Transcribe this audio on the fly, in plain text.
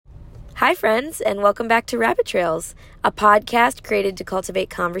Hi, friends, and welcome back to Rabbit Trails, a podcast created to cultivate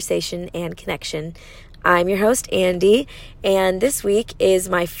conversation and connection. I'm your host, Andy, and this week is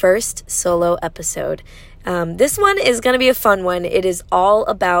my first solo episode. This one is going to be a fun one. It is all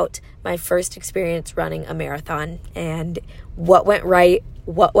about my first experience running a marathon and what went right,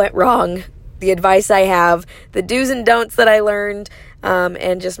 what went wrong, the advice I have, the do's and don'ts that I learned,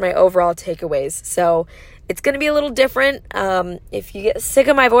 and just my overall takeaways. So it's going to be a little different. If you get sick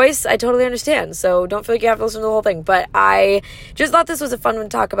of my voice, I totally understand. So don't feel like you have to listen to the whole thing. But I just thought this was a fun one to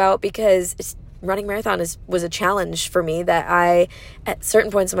talk about because running marathon was a challenge for me that I, at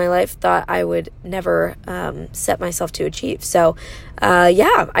certain points in my life, thought I would never set myself to achieve. So,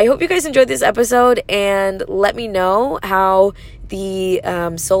 I hope you guys enjoyed this episode and let me know how the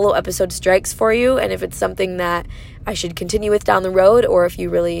solo episode strikes for you and if it's something that I should continue with down the road or if you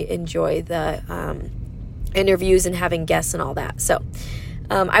really enjoy the interviews and having guests and all that. So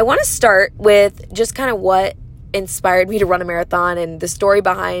I want to start with just kind of what inspired me to run a marathon and the story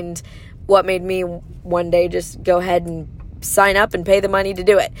behind what made me one day just go ahead and sign up and pay the money to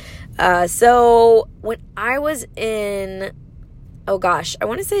do it. So when I was in, I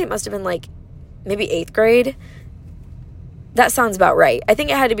want to say it must have been like maybe 8th grade. That sounds about right. I think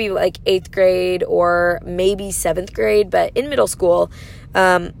it had to be like 8th grade or maybe 7th grade, but in middle school,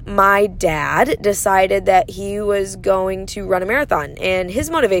 my dad decided that he was going to run a marathon, and his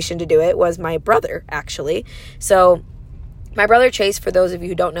motivation to do it was my brother, actually. So my brother Chase, for those of you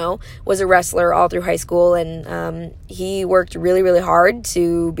who don't know, was a wrestler all through high school, and he worked really, really hard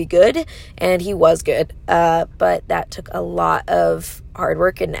to be good, and he was good. But that took a lot of hard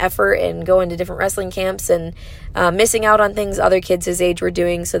work and effort and going to different wrestling camps and missing out on things other kids his age were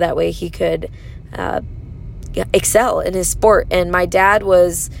doing so that way he could excel in his sport. And my dad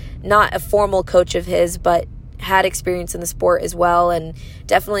was not a formal coach of his, but had experience in the sport as well, and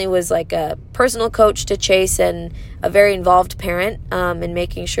definitely was like a personal coach to Chase and a very involved parent in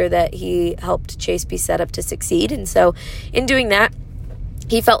making sure that he helped Chase be set up to succeed. And so in doing that,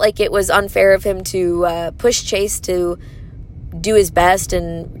 he felt like it was unfair of him to push Chase to do his best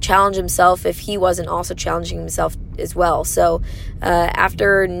and challenge himself if he wasn't also challenging himself as well. So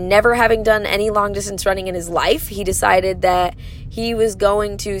after never having done any long distance running in his life, he decided that he was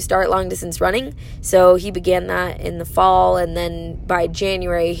going to start long distance running. So he began that in the fall, and then by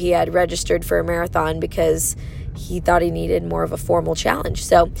January he had registered for a marathon because he thought he needed more of a formal challenge.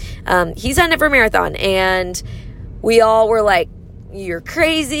 So he signed up for a marathon, and we all were like, "You're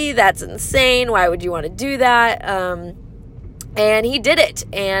crazy, that's insane, why would you want to do that?" And he did it.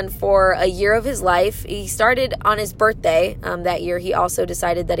 And for a year of his life, he started on his birthday that year. He also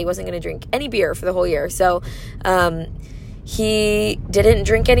decided that he wasn't going to drink any beer for the whole year. So he didn't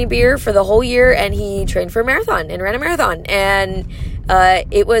drink any beer for the whole year, and he trained for a marathon and ran a marathon. And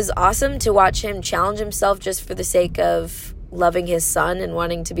it was awesome to watch him challenge himself just for the sake of loving his son and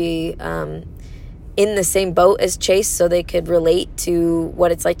wanting to be in the same boat as Chase so they could relate to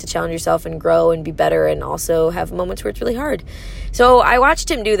what it's like to challenge yourself and grow and be better and also have moments where it's really hard. So I watched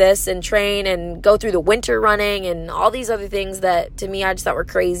him do this and train and go through the winter running and all these other things that to me I just thought were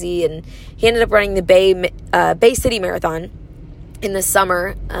crazy. And he ended up running the Bay City Marathon in the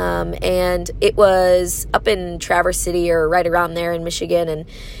summer, and it was up in Traverse City or right around there in Michigan, and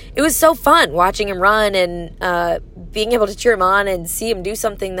it was so fun watching him run and being able to cheer him on and see him do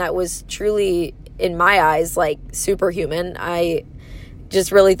something that was truly, in my eyes, like superhuman. I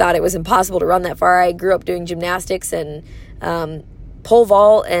just really thought it was impossible to run that far. I grew up doing gymnastics and pole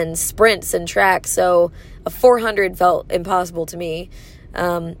vault and sprints and track, so a 400 felt impossible to me.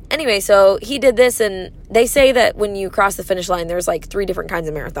 Anyway, so he did this, and they say that when you cross the finish line, there's like 3 different kinds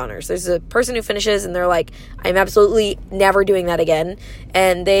of marathoners. There's a person who finishes and they're like, I'm absolutely never doing that again,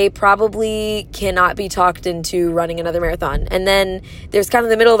 and they probably cannot be talked into running another marathon. And then there's kind of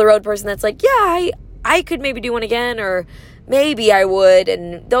the middle of the road person that's like, yeah, I could maybe do one again, or maybe I would.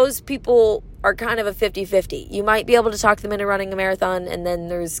 And those people are kind of a 50-50. You might be able to talk them into running a marathon, and then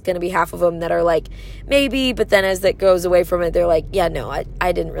there's going to be half of them that are like, maybe, but then as that goes away from it, they're like, yeah, no,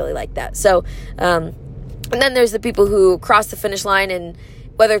 I didn't really like that. So, and then there's the people who cross the finish line, and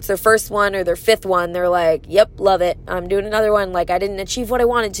whether it's their first one or their 5th one, they're like, yep, love it, I'm doing another one, like I didn't achieve what I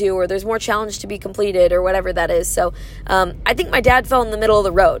wanted to, or there's more challenge to be completed, or whatever that is. So, I think my dad fell in the middle of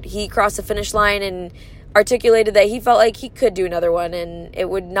the road. He crossed the finish line and articulated that he felt like he could do another one, and it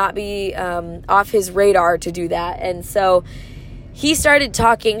would not be off his radar to do that. And so he started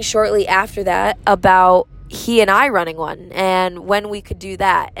talking shortly after that about he and I running one and when we could do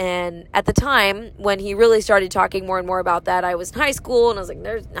that. And at the time when he really started talking more and more about that, I was in high school, and I was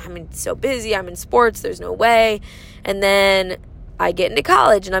like, I'm so busy, I'm in sports, there's no way. And then I get into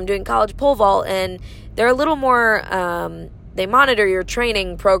college and I'm doing college pole vault, and they're a little more, they monitor your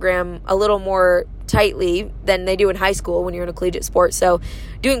training program a little more tightly than they do in high school when you're in a collegiate sport. So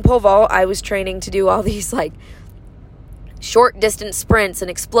doing pole vault, I was training to do all these like short distance sprints and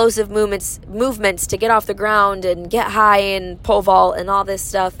explosive movements to get off the ground and get high in pole vault and all this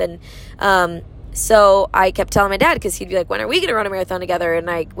stuff. And so I kept telling my dad, because he'd be like, when are we going to run a marathon together? And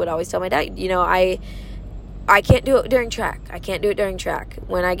I would always tell my dad, I can't do it during track. I can't do it during track.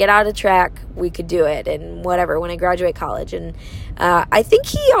 When I get out of track, we could do it, and whatever, when I graduate college. And I think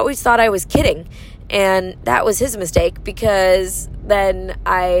he always thought I was kidding, and that was his mistake, because then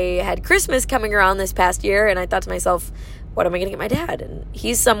I had Christmas coming around this past year, and I thought to myself, what am I going to get my dad? And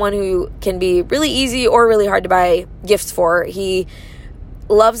he's someone who can be really easy or really hard to buy gifts for. He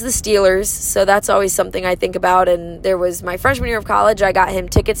loves the Steelers, so that's always something I think about. And there was my freshman year of college, I got him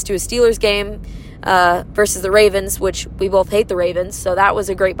tickets to a Steelers game versus the Ravens, which we both hate the Ravens, so that was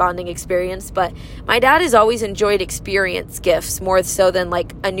a great bonding experience. But my dad has always enjoyed experience gifts more so than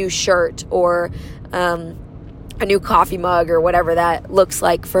like a new shirt or a new coffee mug or whatever that looks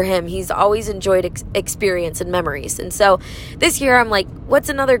like for him. He's always enjoyed experience and memories. And so this year I'm like, what's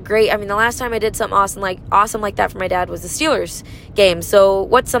another great, the last time I did something awesome like that for my dad was the Steelers game. So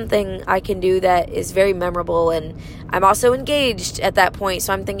what's something I can do that is very memorable? And I'm also engaged at that point.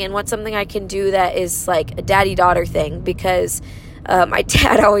 So I'm thinking, what's something I can do that is like a daddy-daughter thing? Because my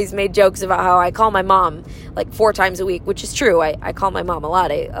dad always made jokes about how I call my mom like 4 times a week, which is true. I call my mom a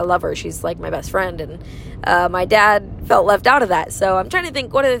lot. I love her. She's like my best friend. And my dad felt left out of that. So I'm trying to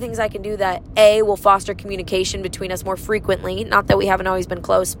think, what are the things I can do that will foster communication between us more frequently? Not that we haven't always been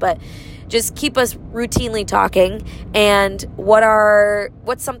close, but just keep us routinely talking. And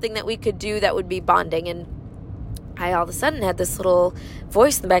what's something that we could do that would be bonding? And I all of a sudden had this little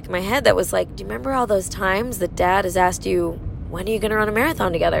voice in the back of my head that was like, do you remember all those times that dad has asked you, when are you going to run a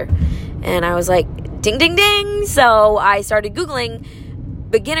marathon together? And I was like, ding, ding, ding. So I started Googling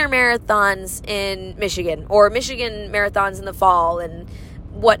beginner marathons in Michigan, or Michigan marathons in the fall and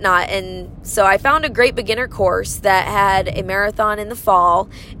whatnot. And so I found a great beginner course that had a marathon in the fall,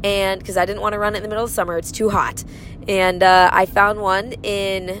 and because I didn't want to run it in the middle of the summer, it's too hot. And I found one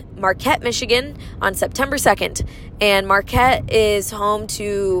in Marquette, Michigan on September 2nd. And Marquette is home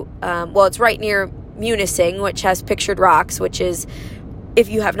to, it's right near Munising, which has Pictured Rocks, which is, if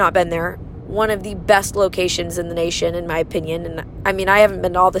you have not been there, one of the best locations in the nation, in my opinion. And I haven't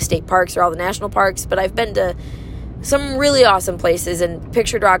been to all the state parks or all the national parks, but I've been to some really awesome places, and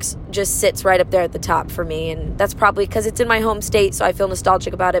Pictured Rocks just sits right up there at the top for me. And that's probably because it's in my home state, so I feel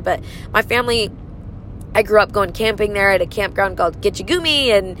nostalgic about it. But my family, I grew up going camping there at a campground called Gitchagumi,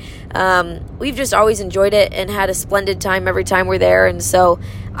 and we've just always enjoyed it and had a splendid time every time we're there. And so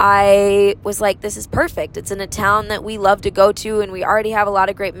I was like, this is perfect. It's in a town that we love to go to, and we already have a lot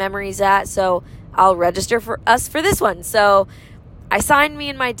of great memories at, so I'll register for us for this one. So I signed me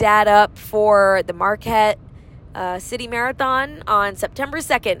and my dad up for the Marquette City Marathon on September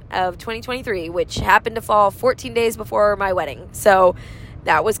 2nd of 2023, which happened to fall 14 days before my wedding. So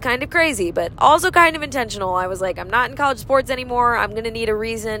that was kind of crazy, but also kind of intentional. I was like, I'm not in college sports anymore. I'm going to need a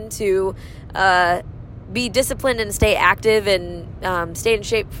reason to be disciplined and stay active and stay in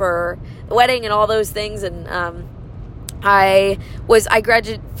shape for the wedding and all those things. And I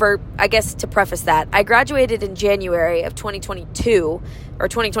graduated to preface that, I graduated in January of 2022, or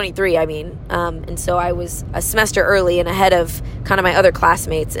 2023, and so I was a semester early and ahead of kind of my other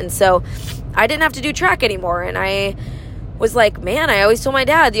classmates. And so I didn't have to do track anymore. And I was like, man, I always told my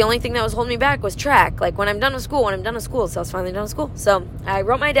dad the only thing that was holding me back was track. Like when I'm done with school. So I was finally done with school. So I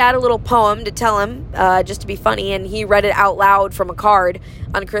wrote my dad a little poem to tell him, just to be funny. And he read it out loud from a card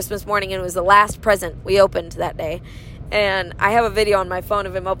on Christmas morning. And it was the last present we opened that day. And I have a video on my phone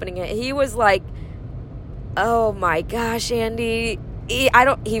of him opening it. He was like, oh my gosh, Andy.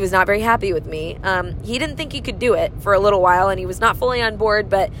 He was not very happy with me. He didn't think he could do it for a little while. And he was not fully on board,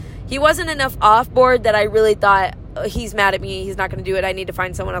 but he wasn't enough off board that I really thought, he's mad at me, he's not going to do it, I need to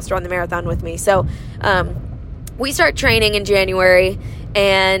find someone else to run the marathon with me. So we start training in January,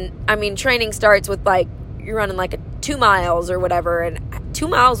 and training starts with you're running 2 miles or whatever, and 2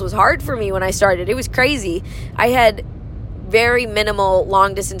 miles was hard for me when I started. It was crazy. I had very minimal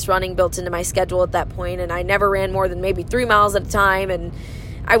long distance running built into my schedule at that point, and I never ran more than maybe 3 miles at a time, and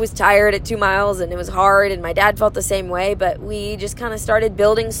I was tired at 2 miles, and it was hard, and my dad felt the same way, but we just kind of started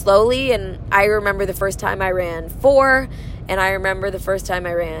building slowly. And I remember the first time I ran 4, and I remember the first time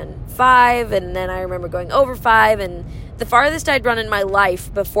I ran 5, and then I remember going over 5, and the farthest I'd run in my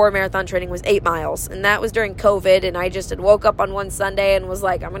life before marathon training was 8 miles, and that was during COVID, and I just had woke up on one Sunday and was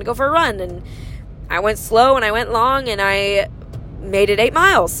like, I'm going to go for a run, and I went slow, and I went long, and I made it 8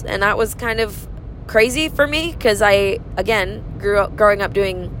 miles. And that was kind of crazy for me because I, again, growing up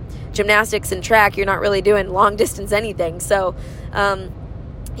doing gymnastics and track. You're not really doing long distance anything. So,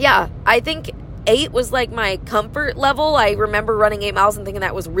 I think 8 was like my comfort level. I remember running 8 miles and thinking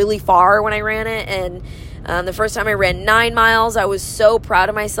that was really far when I ran it. And the first time I ran 9 miles, I was so proud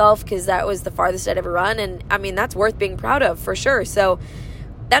of myself because that was the farthest I'd ever run. And I mean, that's worth being proud of for sure. So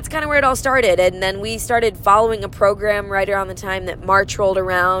that's kind of where it all started. And then we started following a program right around the time that March rolled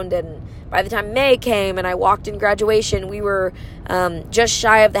around. And by the time May came and I walked in graduation, we were just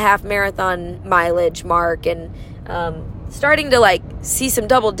shy of the half marathon mileage mark and starting to like see some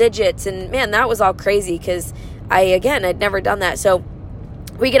double digits. And man, that was all crazy because I'd never done that. So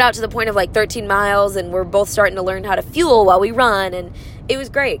we get out to the point of like 13 miles and we're both starting to learn how to fuel while we run. And it was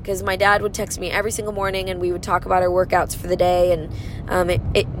great because my dad would text me every single morning and we would talk about our workouts for the day. And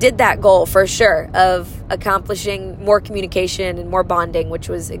it did that goal for sure of accomplishing more communication and more bonding, which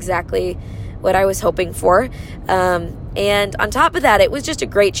was exactly what I was hoping for. And on top of that, it was just a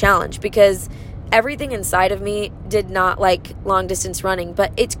great challenge because everything inside of me did not like long distance running.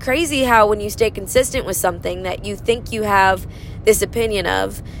 But it's crazy how when you stay consistent with something that you think you have this opinion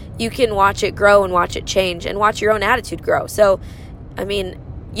of, you can watch it grow and watch it change and watch your own attitude grow. So, I mean,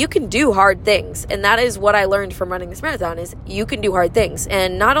 you can do hard things. And that is what I learned from running this marathon is you can do hard things.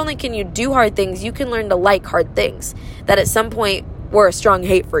 And not only can you do hard things, you can learn to like hard things that at some point were a strong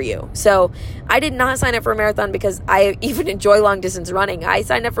hate for you. So I did not sign up for a marathon because I even enjoy long distance running. I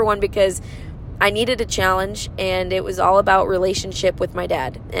signed up for one because I needed a challenge, and it was all about relationship with my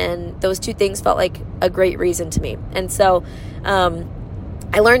dad. And those two things felt like a great reason to me. And so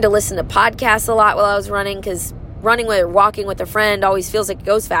I learned to listen to podcasts a lot while I was running because running or walking with a friend always feels like it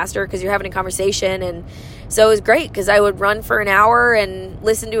goes faster because you're having a conversation. And so it was great because I would run for an hour and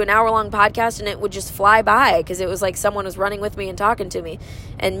listen to an hour-long podcast, and it would just fly by because it was like someone was running with me and talking to me.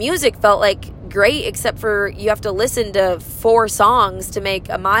 And music felt like great, except for you have to listen to 4 songs to make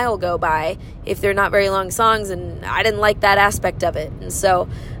a mile go by if they're not very long songs, and I didn't like that aspect of it. And so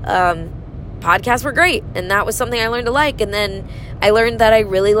podcasts were great, and that was something I learned to like. And then I learned that I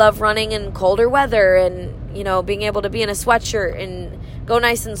really love running in colder weather and, you know, being able to be in a sweatshirt and go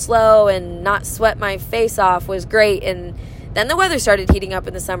nice and slow and not sweat my face off was great. And then the weather started heating up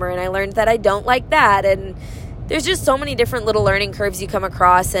in the summer, and I learned that I don't like that. And there's just so many different little learning curves you come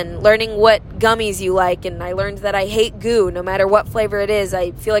across, and learning what gummies you like. And I learned that I hate goo. No matter what flavor it is,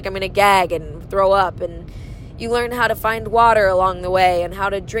 I feel like I'm going to gag and throw up. And you learn how to find water along the way and how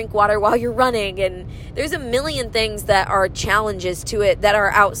to drink water while you're running. And there's a million things that are challenges to it that are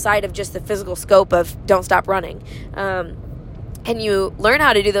outside of just the physical scope of don't stop running. And you learn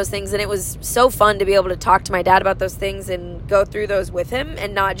how to do those things. And it was so fun to be able to talk to my dad about those things and go through those with him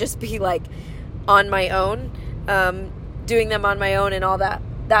and not just be like on my own, doing them on my own and all that.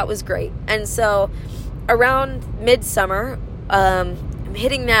 That was great. And so around midsummer, I'm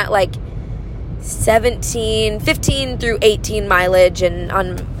hitting that like 15 through 18 mileage. And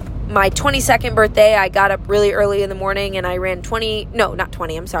on my 22nd birthday, I got up really early in the morning and I ran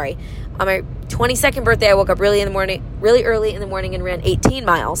on my 22nd birthday, I woke up really early in the morning and ran 18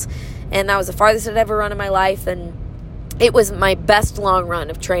 miles. And that was the farthest I'd ever run in my life. And it was my best long run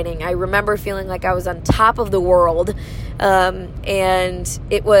of training. I remember feeling like I was on top of the world. And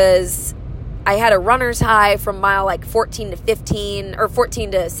I had a runner's high from mile like 14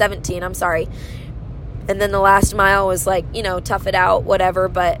 to 17, I'm sorry. And then the last mile was like, you know, tough it out, whatever.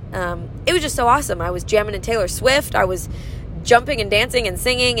 But it was just so awesome. I was jamming to Taylor Swift. I was jumping and dancing and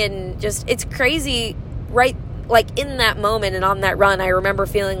singing, and just, it's crazy, right? Like in that moment and on that run, I remember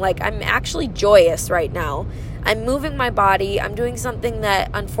feeling like I'm actually joyous right now. I'm moving my body. I'm doing something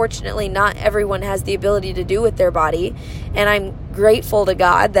that unfortunately not everyone has the ability to do with their body. And I'm grateful to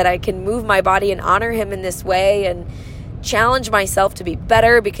God that I can move my body and honor him in this way and challenge myself to be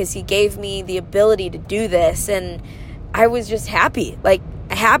better because he gave me the ability to do this. And I was just happy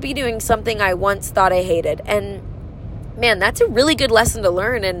doing something I once thought I hated. And man, that's a really good lesson to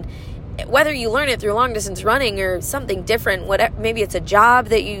learn. And whether you learn it through long distance running or something different, maybe it's a job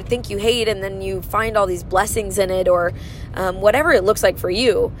that you think you hate and then you find all these blessings in it, or whatever it looks like for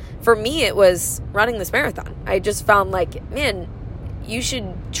you. For me, it was running this marathon. I just found like, man, you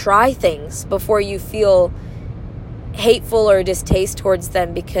should try things before you feel hateful or distaste towards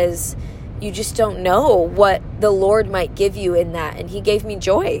them, because you just don't know what the Lord might give you in that. And he gave me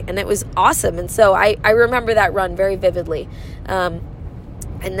joy, and it was awesome. And so I remember that run very vividly.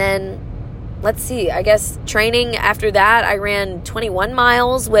 And then, let's see, I guess training after that, I ran 21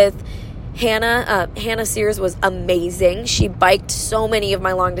 miles with Hannah. Hannah Sears was amazing. She biked so many of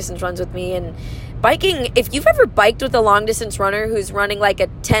my long distance runs with me. And biking, if you've ever biked with a long distance runner who's running like a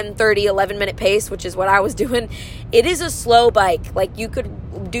 10, 30, 11 minute pace, which is what I was doing, it is a slow bike. Like, you could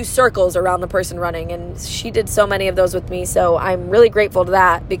do circles around the person running, and she did so many of those with me. So I'm really grateful to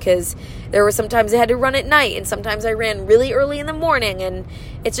that, because there were sometimes I had to run at night, and sometimes I ran really early in the morning, and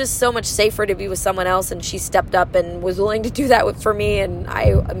it's just so much safer to be with someone else. And she stepped up and was willing to do that for me, and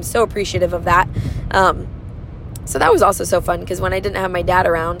I'm so appreciative of that. So that was also so fun, because when I didn't have my dad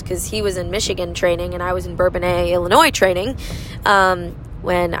around, because he was in Michigan training and I was in Bourbonnais, Illinois training,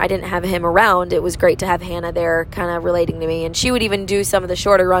 when I didn't have him around, it was great to have Hannah there kind of relating to me. And she would even do some of the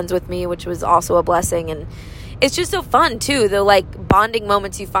shorter runs with me, which was also a blessing. And it's just so fun too, the like bonding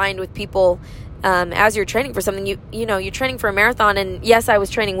moments you find with people as you're training for something. You know, you're training for a marathon, and yes, I was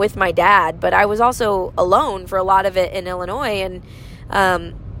training with my dad, but I was also alone for a lot of it in Illinois.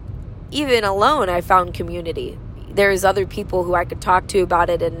 And even alone, I found community. There's other people who I could talk to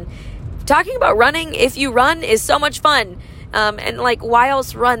about it, and talking about running, if you run, is so much fun. And like, why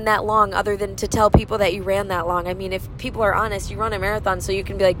else run that long other than to tell people that you ran that long? I mean, if people are honest, you run a marathon so you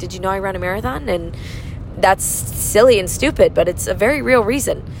can be like, did you know I ran a marathon? And that's silly and stupid, but it's a very real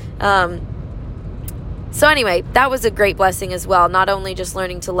reason. So anyway, that was a great blessing as well. Not only just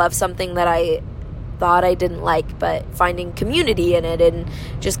learning to love something that I thought I didn't like, but finding community in it, and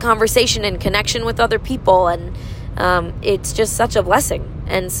just conversation and connection with other people. And it's just such a blessing.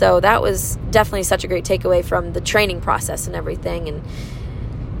 And so that was definitely such a great takeaway from the training process and everything. And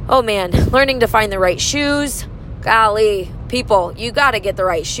oh man, learning to find the right shoes. Golly, people, you got to get the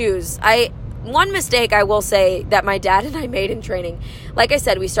right shoes. One mistake I will say that my dad and I made in training, like I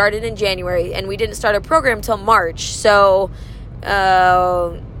said, we started in January and we didn't start a program till March. So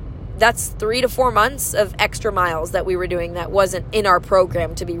that's 3 to 4 months of extra miles that we were doing that wasn't in our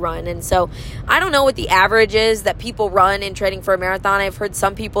program to be run. And so I don't know what the average is that people run in training for a marathon. I've heard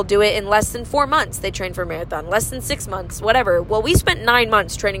some people do it in less than 4 months. They train for a marathon, less than 6 months, whatever. Well, we spent 9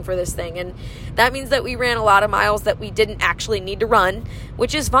 months training for this thing. And that means that we ran a lot of miles that we didn't actually need to run,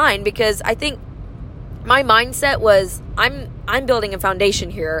 which is fine, because I think my mindset was, I'm building a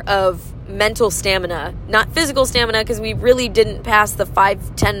foundation here of mental stamina, not physical stamina, because we really didn't pass the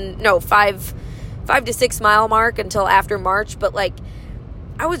 5 to 6 mile mark until after March. But like,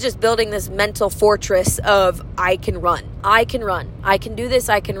 I was just building this mental fortress of, I can run, I can do this,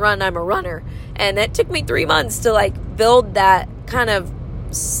 I can run, I'm a runner. And it took me 3 months to like build that kind of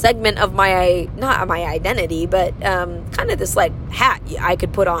segment of not my identity, but kind of this like hat I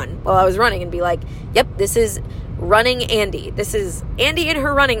could put on while I was running and be like, yep, this is running Andy. This is Andy in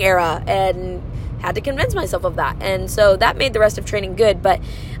her running era, and had to convince myself of that. And so that made the rest of training good. But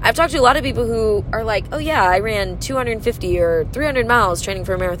I've talked to a lot of people who are like, oh yeah, I ran 250 or 300 miles training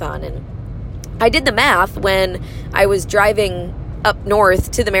for a marathon. And I did the math when I was driving up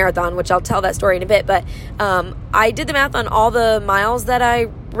north to the marathon, which I'll tell that story in a bit. But I did the math on all the miles that I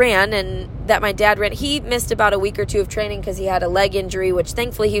ran and that my dad ran. He missed about a week or two of training because he had a leg injury, which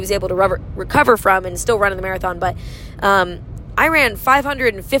thankfully he was able to recover from and still run in the marathon. But I ran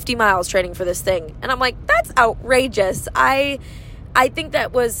 550 miles training for this thing. And I'm like, that's outrageous. I think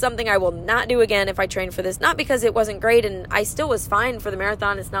that was something I will not do again if I train for this. Not because it wasn't great, and I still was fine for the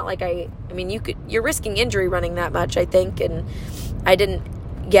marathon. It's not like you're risking injury running that much, I think, and I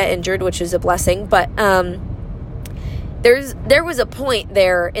didn't get injured, which is a blessing. But there was a point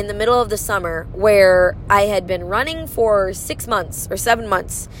there in the middle of the summer where I had been running for 6 months or 7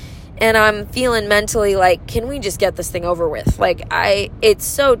 months, and I'm feeling mentally like, can we just get this thing over with? Like,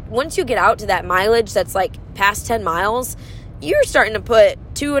 once you get out to that mileage that's like past 10 miles, you're starting to put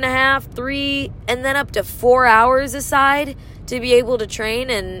 2.5, 3, and then up to 4 hours aside to be able to train.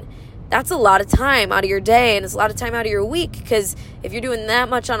 And that's a lot of time out of your day, and it's a lot of time out of your week, because if you're doing that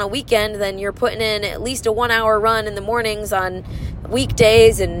much on a weekend, then you're putting in at least a 1 hour run in the mornings on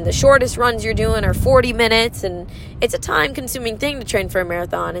weekdays, and the shortest runs you're doing are 40 minutes, and it's a time-consuming thing to train for a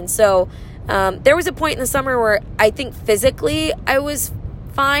marathon. And so there was a point in the summer where I think physically I was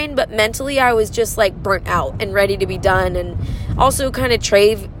fine, but mentally I was just like burnt out and ready to be done, and also kind of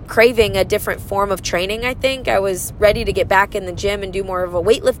craving a different form of training. I think I was ready to get back in the gym and do more of a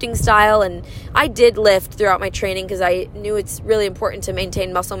weightlifting style, and I did lift throughout my training because I knew it's really important to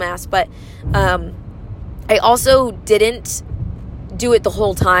maintain muscle mass, but I also didn't do it the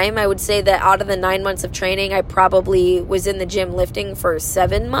whole time. I would say that out of the 9 months of training, I probably was in the gym lifting for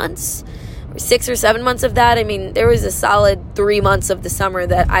 7 months, 6 or 7 months of that. I mean, there was a solid 3 months of the summer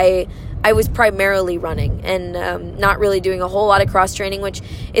that I was primarily running and not really doing a whole lot of cross training, which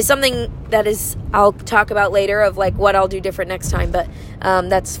is something that I'll talk about later, of like what I'll do different next time, but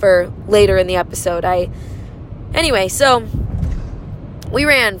that's for later in the episode. So we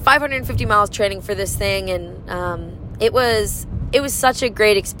ran 550 miles training for this thing, and it was such a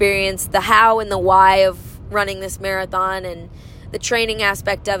great experience. The how and the why of running this marathon and the training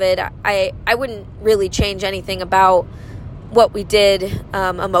aspect of it, I wouldn't really change anything about what we did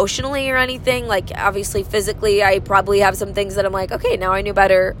emotionally or anything. Like, obviously physically I probably have some things that I'm like, okay, now I know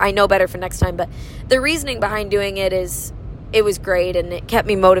better for next time, but the reasoning behind doing it is it was great, and it kept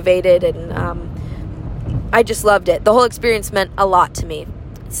me motivated, and I just loved it. The whole experience meant a lot to me,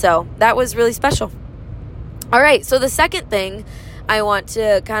 so that was really special. All right, so the second thing I want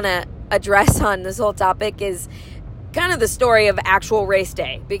to kind of address on this whole topic is kind of the story of actual race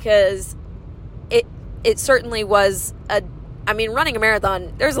day, because it certainly was running a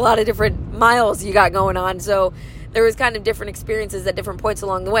marathon, there's a lot of different miles you got going on, so there was kind of different experiences at different points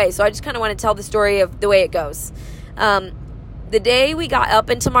along the way. So I just kind of want to tell the story of the way it goes. The day we got up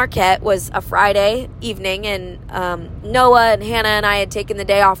into Marquette was a Friday evening, and Noah and Hannah and I had taken the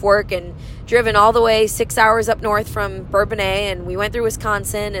day off work and driven all the way 6 hours up north from Bourbonnais, and we went through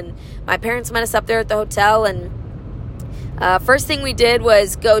Wisconsin, and my parents met us up there at the hotel, and first thing we did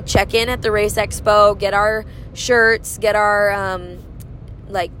was go check in at the race expo, get our shirts, get our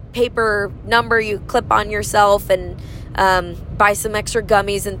paper number you clip on yourself, and buy some extra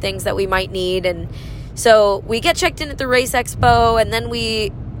gummies and things that we might need. And so we get checked in at the race expo, and then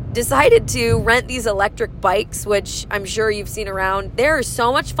we decided to rent these electric bikes, which I'm sure you've seen around. They're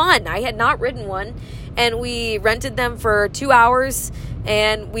so much fun. I had not ridden one, and we rented them for 2 hours,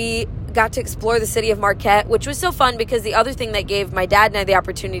 and we got to explore the city of Marquette, which was so fun because the other thing that gave my dad and I the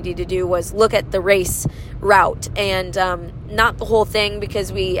opportunity to do was look at the race route, and not the whole thing,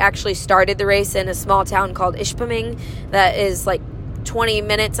 because we actually started the race in a small town called Ishpeming that is like 20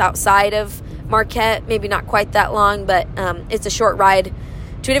 minutes outside of Marquette, maybe not quite that long, but it's a short ride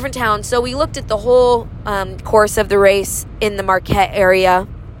to a different town. So we looked at the whole course of the race in the Marquette area,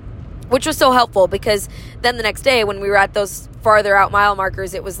 which was so helpful, because then the next day when we were at those farther out mile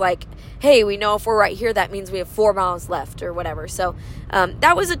markers, it was like, hey, we know if we're right here, that means we have 4 miles left or whatever. So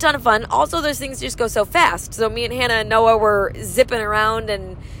that was a ton of fun. Also, those things just go so fast. So me and Hannah and Noah were zipping around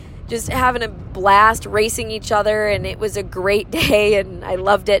and just having a blast racing each other, and it was a great day, and I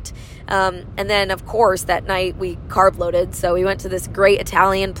loved it. And then, of course, that night we carb loaded. So we went to this great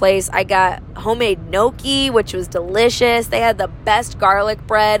Italian place. I got homemade gnocchi, which was delicious. They had the best garlic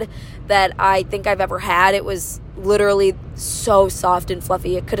bread that I think I've ever had. It was literally so soft and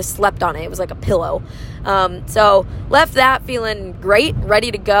fluffy. I could have slept on it. It was like a pillow. So left that feeling great,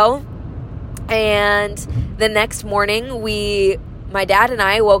 ready to go. And the next morning, my dad and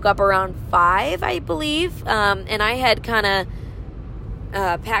I woke up around 5, I believe. And I had kind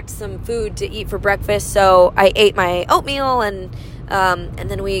of packed some food to eat for breakfast. So I ate my oatmeal, and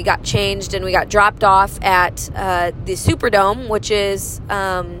then we got changed and we got dropped off at the Superdome, which is,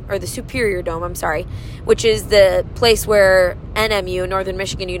 or the Superior Dome, I'm sorry, which is the place where NMU, Northern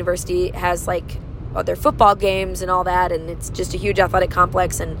Michigan University, has like their football games and all that, and it's just a huge athletic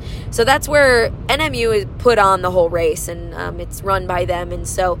complex. And so that's where NMU is put on the whole race, and it's run by them. And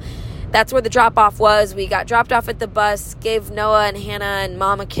so that's where the drop-off was. We got dropped off at the bus, gave Noah and Hannah and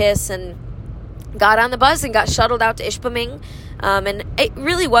Mom a kiss, and got on the bus and got shuttled out to Ishpeming. And it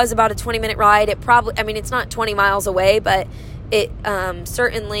really was about a 20-minute ride. It's not 20 miles away, but it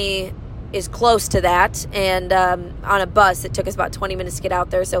certainly is close to that. And on a bus, it took us about 20 minutes to get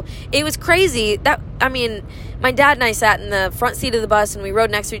out there. So it was crazy. My dad and I sat in the front seat of the bus, and we rode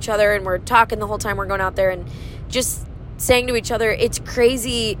next to each other, and we're talking the whole time we're going out there, and just saying to each other, it's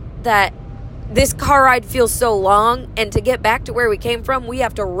crazy that this car ride feels so long, and to get back to where we came from, we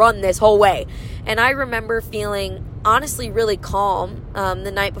have to run this whole way. And I remember feeling honestly really calm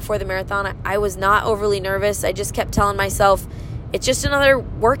the night before the marathon. I was not overly nervous. I just kept telling myself, it's just another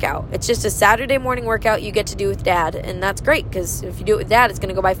workout. It's just a Saturday morning workout you get to do with Dad, and that's great, because if you do it with Dad, it's going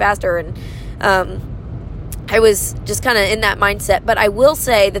to go by faster. And I was just kind of in that mindset. But I will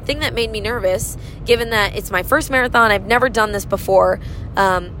say, the thing that made me nervous, given that it's my first marathon, I've never done this before,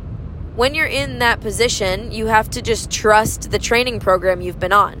 when you're in that position, you have to just trust the training program you've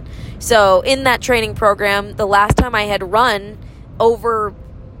been on. So in that training program, the last time I had run over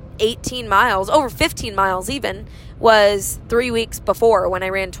 18 miles, over 15 miles even, was 3 weeks before, when I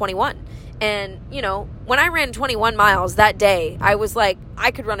ran 21. And, when I ran 21 miles that day, I was like,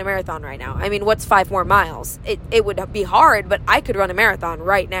 I could run a marathon right now. I mean, what's 5 more miles? It would be hard, but I could run a marathon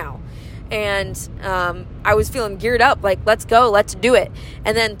right now. And I was feeling geared up, like, let's go, let's do it.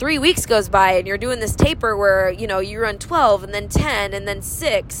 And then 3 weeks goes by, and you're doing this taper where, you run 12, and then 10, and then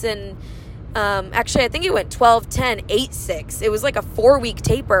 6, and actually, I think it went 12, 10, 8, 6. It was like a 4-week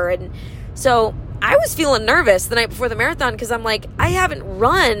taper. And so I was feeling nervous the night before the marathon because I'm like, I haven't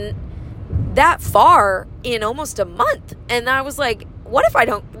run that far in almost a month. And I was like, what if I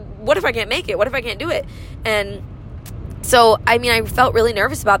can't make it? What if I can't do it? And so, I mean, I felt really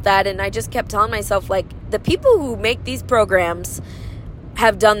nervous about that. And I just kept telling myself, like, the people who make these programs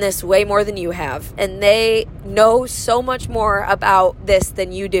have done this way more than you have. And they know so much more about this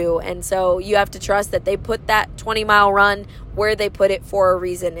than you do. And so you have to trust that they put that 20-mile run where they put it for a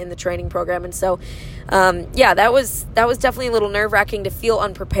reason in the training program. And so, that was definitely a little nerve-wracking to feel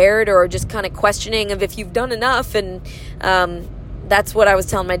unprepared or just kind of questioning of if you've done enough. And that's what I was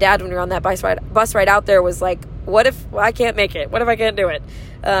telling my dad when we were on that bus ride out there was like, what if I can't make it? What if I can't do it?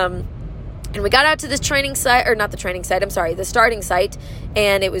 And we got out to this the starting site,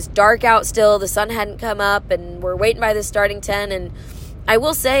 and it was dark out still. The sun hadn't come up, and we're waiting by the starting 10. And I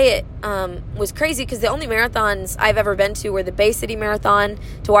will say it was crazy because the only marathons I've ever been to were the Bay City Marathon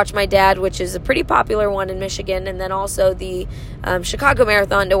to watch my dad, which is a pretty popular one in Michigan, and then also the Chicago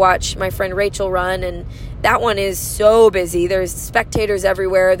Marathon to watch my friend Rachel run. And that one is so busy. There's spectators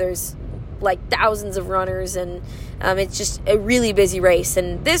everywhere. There's like thousands of runners, and it's just a really busy race.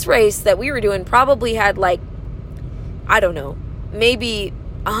 And this race that we were doing probably had like, I don't know, maybe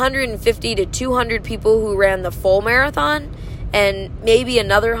 150 to 200 people who ran the full marathon, and maybe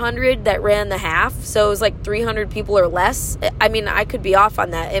another 100 that ran the half. So it was like 300 people or less. I mean, I could be off on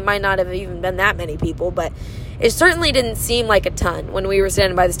that. It might not have even been that many people, but it certainly didn't seem like a ton when we were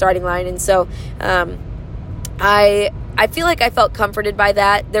standing by the starting line. And so I feel like I felt comforted by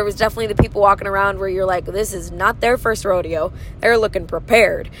that. There was definitely the people walking around where you're like, this is not their first rodeo. They're looking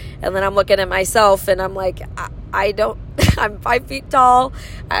prepared. And then I'm looking at myself and I'm like, I'm 5 feet tall.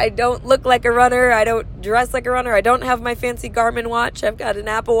 I don't look like a runner. I don't dress like a runner. I don't have my fancy Garmin watch. I've got an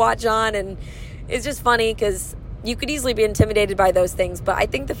Apple Watch on. And it's just funny because you could easily be intimidated by those things. But I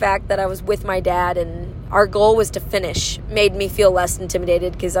think the fact that I was with my dad and our goal was to finish made me feel less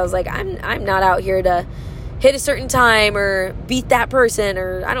intimidated, because I was like, I'm not out here to hit a certain time or beat that person,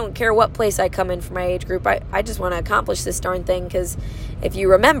 or I don't care what place I come in for my age group. I just want to accomplish this darn thing, because if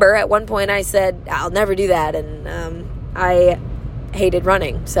you remember, at one point I said, I'll never do that, and I hated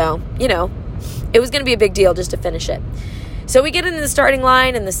running. So, it was going to be a big deal just to finish it. So we get into the starting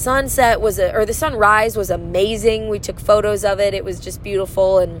line, and the sunrise was amazing. We took photos of it. It was just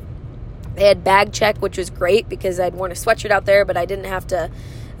beautiful, and they had bag check, which was great because I'd worn a sweatshirt out there, but I didn't have to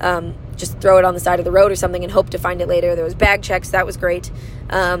just throw it on the side of the road or something and hope to find it later. There was bag checks. That was great.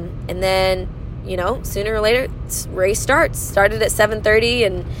 And then, sooner or later, race started at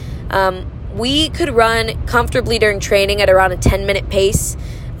 7:30, and we could run comfortably during training at around a 10-minute pace,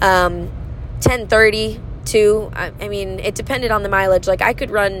 10:30 too. I mean, it depended on the mileage. Like, I could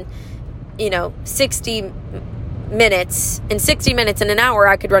run, 60 minutes. In 60 minutes in an hour,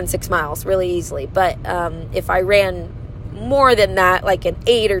 I could run 6 miles really easily. But if I ran more than that, like an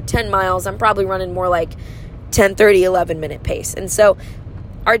 8 or 10 miles, I'm probably running more like 10:30, 11-minute pace. And so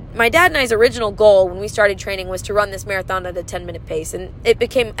my dad and I's original goal when we started training was to run this marathon at a 10-minute pace. And it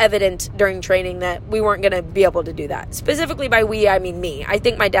became evident during training that we weren't going to be able to do that. Specifically by we, I mean me. I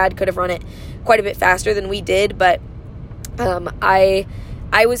think my dad could have run it quite a bit faster than we did, but I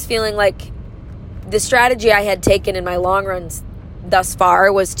was feeling like the strategy I had taken in my long runs thus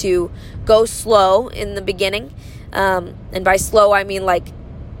far was to go slow in the beginning. And by slow, I mean like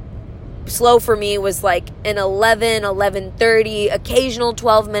slow for me was like an 11:30, occasional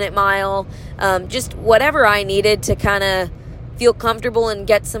 12-minute mile, just whatever I needed to kind of feel comfortable and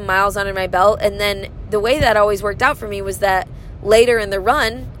get some miles under my belt. And then the way that always worked out for me was that later in the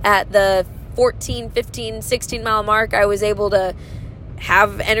run at the 14, 15, 16 mile mark, I was able to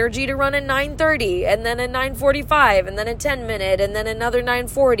have energy to run a 9:30 and then a 9:45 and then a 10-minute and then another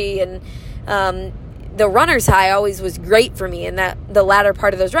 9:40. And the runner's high always was great for me in the latter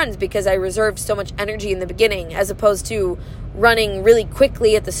part of those runs, because I reserved so much energy in the beginning, as opposed to running really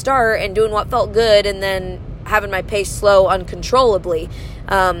quickly at the start and doing what felt good and then having my pace slow uncontrollably.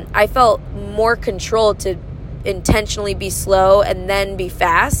 I felt more controlled to intentionally be slow and then be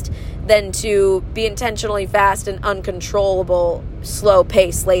fast than to be intentionally fast and uncontrollable slow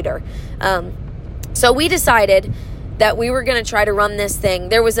pace later. So we decided that we were going to try to run this thing.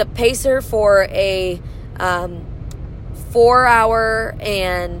 There was a pacer for a 4-hour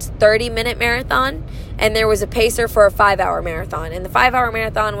and 30-minute marathon, and there was a pacer for a 5-hour marathon. And the 5-hour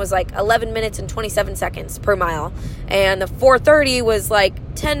marathon was like 11 minutes and 27 seconds per mile, and the 4:30 was like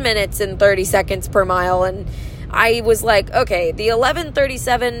 10 minutes and 30 seconds per mile. And I was like, okay, the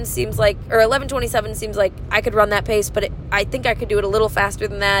 11:27 seems like, or 11:27 seems like I could run that pace, but I think I could do it a little faster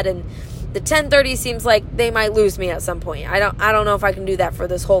than that. And the 10:30 seems like they might lose me at some point. I don't know if I can do that for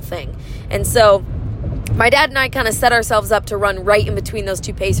this whole thing. And so my dad and I kind of set ourselves up to run right in between those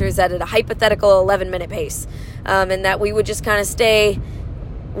two pacers at a hypothetical 11-minute pace, and that we would just kind of stay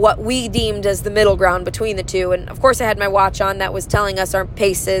what we deemed as the middle ground between the two. And of course I had my watch on that was telling us our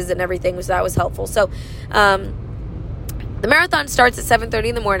paces and everything, so that was helpful. So the marathon starts at 7:30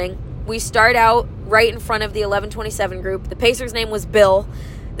 in the morning. We start out right in front of the 11:27 group. The pacer's name was Bill.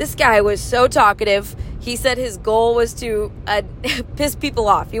 This guy was so talkative. He said his goal was to piss people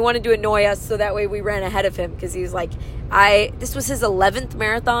off. He wanted to annoy us so that way we ran ahead of him, because he was like, this was his 11th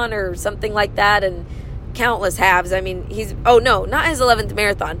marathon or something like that, and countless halves. I mean, not his 11th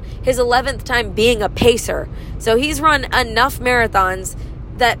marathon, his 11th time being a pacer. So he's run enough marathons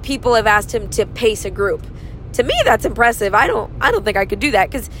that people have asked him to pace a group. To me, that's impressive. I don't think I could do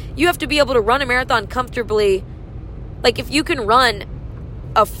that, because you have to be able to run a marathon comfortably. Like, if you can run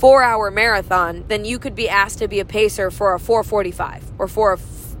a 4-hour marathon, then you could be asked to be a pacer for a 4:45 or for a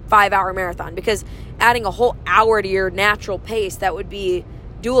 5-hour marathon, because adding a whole hour to your natural pace that would be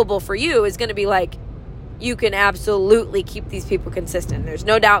doable for you is going to be like, you can absolutely keep these people consistent. There's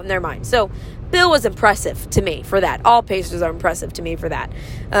no doubt in their mind. So Bill was impressive to me for that. All pacers are impressive to me for that.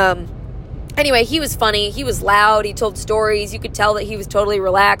 Anyway, he was funny. He was loud. He told stories. You could tell that he was totally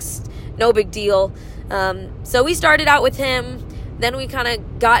relaxed. No big deal. So we started out with him. Then we kind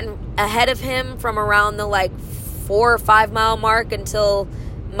of gotten ahead of him from around the 4 or 5 mile mark until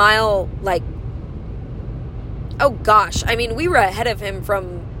mile we were ahead of him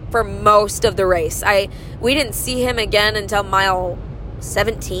for most of the race. We didn't see him again until mile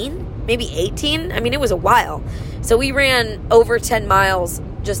 17, maybe 18. I mean, it was a while. So we ran over 10 miles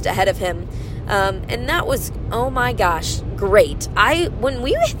just ahead of him. And that was, oh my gosh, great. When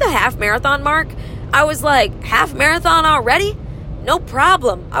we hit the half marathon mark, I was like, half marathon already? No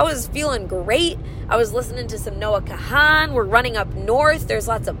problem. I was feeling great. I was listening to some Noah Kahan. We're running up north. There's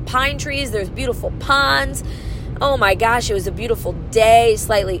lots of pine trees. There's beautiful ponds. Oh my gosh, it was a beautiful day,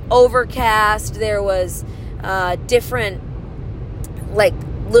 slightly overcast. There was different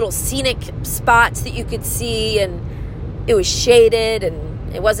little scenic spots that you could see, and it was shaded,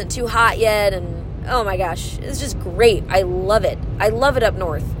 and it wasn't too hot yet, and oh my gosh, it's just great. I love it. I love it up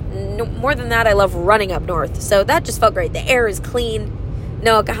north. No, more than that, I love running up north. So that just felt great. The air is clean.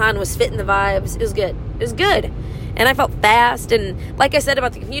 Noah Kahan was fitting the vibes. It was good. It was good. And I felt fast. And like I said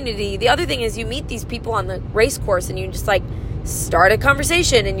about the community, the other thing is you meet these people on the race course and you just start a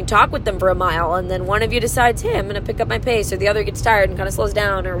conversation and you talk with them for a mile. And then one of you decides, hey, I'm going to pick up my pace, or the other gets tired and kind of slows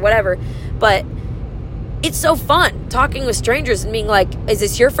down or whatever. But it's so fun talking with strangers and being like, is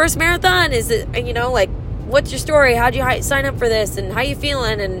this your first marathon? Is it, what's your story? How'd you sign up for this? And how you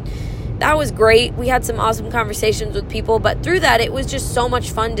feeling? And that was great. We had some awesome conversations with people, but through that, it was just so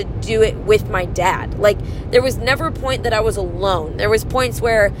much fun to do it with my dad. There was never a point that I was alone. There was points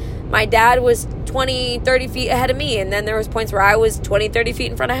where my dad was 20, 30 feet ahead of me, and then there was points where I was 20, 30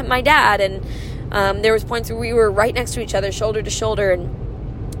 feet in front of my dad, and there was points where we were right next to each other, shoulder to shoulder, and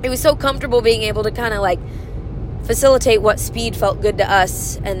it was so comfortable being able to kind of facilitate what speed felt good to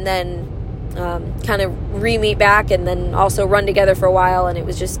us, and then kind of re-meet back, and then also run together for a while, and it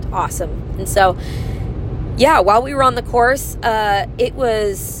was just awesome. And so, yeah, while we were on the course, it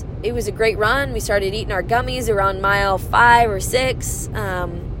was a great run. We started eating our gummies around mile 5 or 6,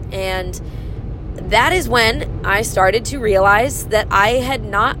 and that is when I started to realize that I had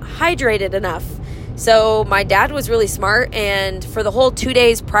not hydrated enough. So my dad was really smart, and for the whole 2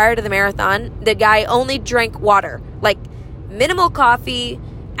 days prior to the marathon, the guy only drank water, minimal coffee,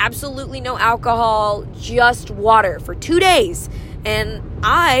 absolutely no alcohol, just water for 2 days. And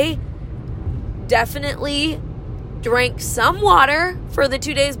I definitely drank some water for the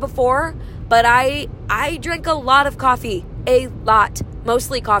 2 days before, but I drank a lot of coffee,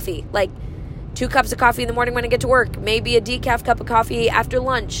 mostly coffee, 2 cups of coffee in the morning when I get to work, maybe a decaf cup of coffee after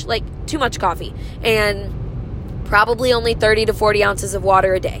lunch, too much coffee, and probably only 30 to 40 ounces of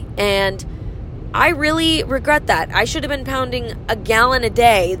water a day. And I really regret that. I should have been pounding a gallon a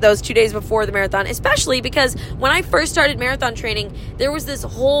day those 2 days before the marathon, especially because when I first started marathon training, there was this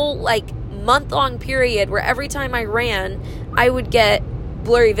whole month-long period where every time I ran, I would get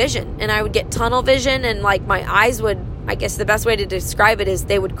blurry vision and I would get tunnel vision, and my eyes would, I guess the best way to describe it is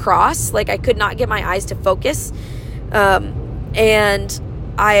they would cross. I could not get my eyes to focus. And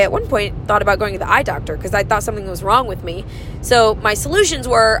I, at one point, thought about going to the eye doctor because I thought something was wrong with me. So my solutions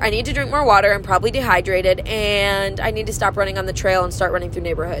were, I need to drink more water. I'm probably dehydrated, and I need to stop running on the trail and start running through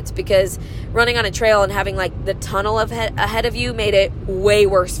neighborhoods, because running on a trail and having the tunnel ahead of you made it way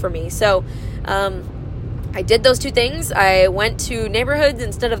worse for me. So I did those two things. I went to neighborhoods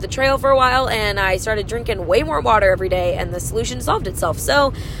instead of the trail for a while, and I started drinking way more water every day, and the solution solved itself.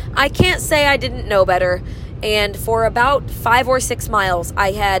 So I can't say I didn't know better. And for about 5 or 6 miles,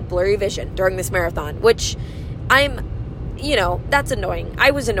 I had blurry vision during this marathon, which that's annoying.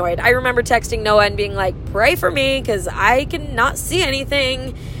 I was annoyed. I remember texting Noah and being like, pray for me because I cannot see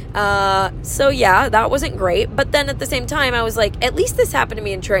anything. So yeah, that wasn't great. But then at the same time, I was like, at least this happened to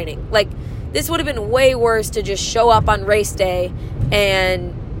me in training. Like, this would have been way worse to just show up on race day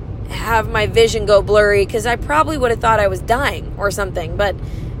and have my vision go blurry, because I probably would have thought I was dying or something. But,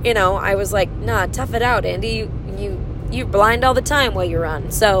 I was like, nah, tough it out, Andy. You're blind all the time while you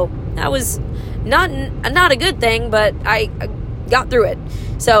run. So that was not a good thing, but I got through it.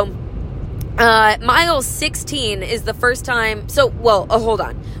 So mile 16 is the first time. Hold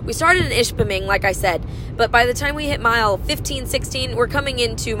on. We started in Ishpeming, like I said, but by the time we hit mile 15, 16, we're coming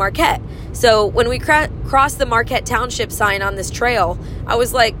into Marquette. So when we crossed the Marquette Township sign on this trail, I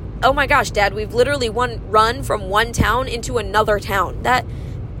was like, oh my gosh, Dad, we've literally run from one town into another town. That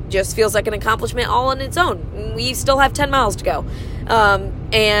just feels like an accomplishment all on its own. We still have 10 miles to go.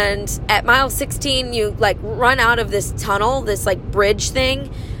 And at mile 16, you run out of this tunnel, this bridge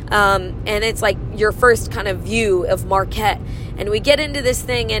thing. And it's your first kind of view of Marquette. And we get into this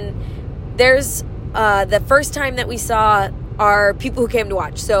thing, and there's the first time that we saw are people who came to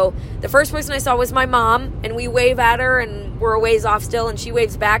watch. So the first person I saw was my mom, and we wave at her, and we're a ways off still, and she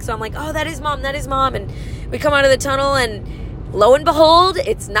waves back. So I'm like, oh, that is mom. And we come out of the tunnel, and lo and behold,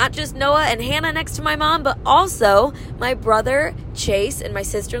 it's not just Noah and Hannah next to my mom, but also my brother Chase and my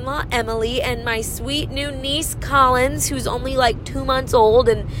sister-in-law Emily and my sweet new niece Collins, who's only 2 months old,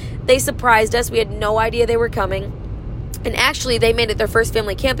 and they surprised us. We had no idea they were coming. And actually, they made it their first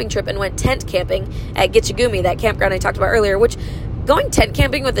family camping trip and went tent camping at Gitchagumi, that campground I talked about earlier, which going tent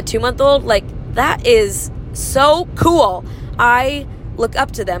camping with a 2-month-old, that is so cool. I look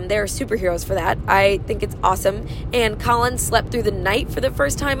up to them. They're superheroes for that. I think it's awesome. And Colin slept through the night for the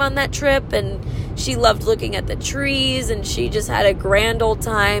first time on that trip, and she loved looking at the trees, and she just had a grand old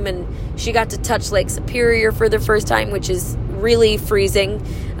time, and she got to touch Lake Superior for the first time, which is really freezing,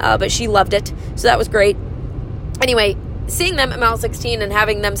 but she loved it. So that was great. Anyway, seeing them at mile 16 and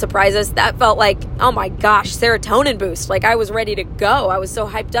having them surprise us, that felt like, oh my gosh, serotonin boost. I was ready to go. I was so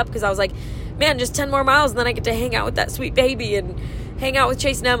hyped up because I was like, man, just 10 more miles and then I get to hang out with that sweet baby and hang out with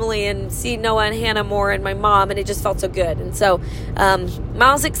Chase and Emily and see Noah and Hannah more and my mom, and it just felt so good. And so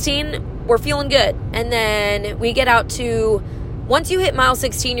mile 16, we're feeling good. And then we get out to, once you hit mile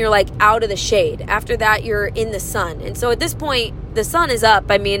 16, you're out of the shade. After that, you're in the sun. And so at this point, the sun is up.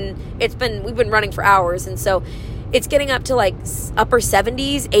 I mean, we've been running for hours, and so it's getting up to upper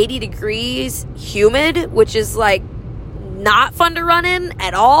 70s, 80 degrees, humid, which is not fun to run in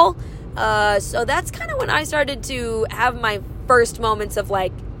at all. So that's kind of when I started to have my first moments of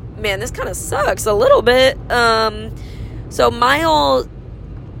man, this kind of sucks a little bit. So mile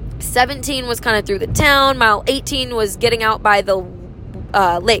 17 was kind of through the town. Mile 18 was getting out by the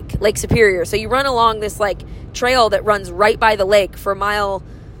Lake Superior. So you run along this trail that runs right by the lake for mile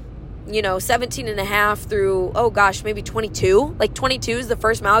 17 and a half through, oh gosh, maybe 22. 22 is the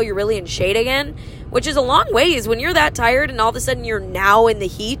first mile you're really in shade again, which is a long ways when you're that tired and all of a sudden you're now in the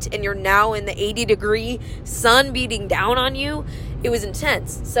heat and you're now in the 80-degree sun beating down on you. It was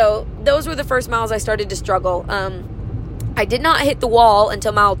intense. So those were the first miles I started to struggle. I did not hit the wall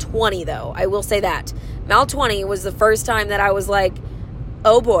until mile 20, though. I will say that. Mile 20 was the first time that I was like,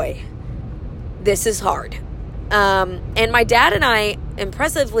 oh boy, this is hard. And my dad and I,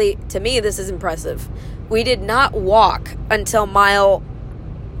 impressively, to me, this is impressive. We did not walk until mile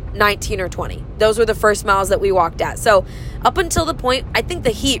 19 or 20. Those were the first miles that we walked at. So up until the point, I think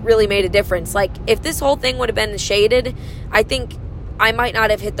the heat really made a difference. If this whole thing would have been shaded, I think I might not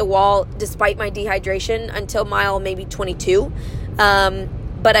have hit the wall despite my dehydration until mile maybe 22.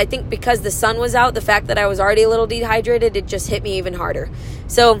 But I think because the sun was out, the fact that I was already a little dehydrated, it just hit me even harder.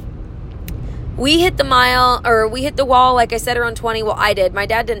 So we hit the wall, like I said, around 20. Well, I did. My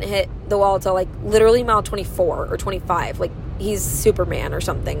dad didn't hit the wall until literally mile 24 or 25. He's Superman or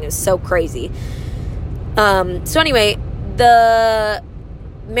something. It's so crazy. So anyway, the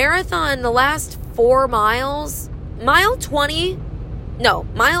marathon, the last 4 miles, mile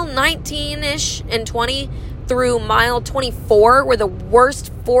 19-ish and 20 through mile 24 were the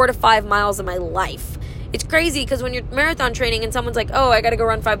worst 4 to 5 miles of my life. It's crazy because when you're marathon training and someone's like, oh, I got to go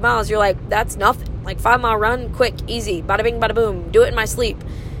run 5 miles, you're like, that's nothing. 5-mile run, quick, easy, bada bing, bada boom, do it in my sleep.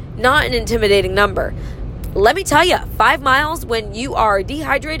 Not an intimidating number. Let me tell you, 5 miles when you are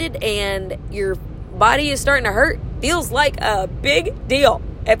dehydrated and your body is starting to hurt feels like a big deal.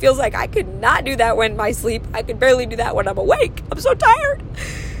 It feels like I could not do that when I sleep. I could barely do that when I'm awake. I'm so tired.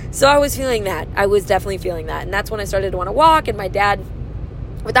 So I was feeling that. I was definitely feeling that. And that's when I started to want to walk. And my dad,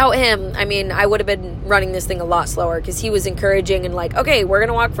 without him, I mean, I would have been running this thing a lot slower because he was encouraging and like, okay, we're going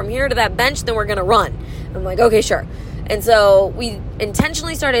to walk from here to that bench, then we're going to run. I'm like, okay, sure. And so we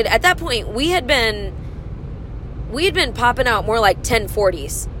intentionally started, at that point, we had been popping out more like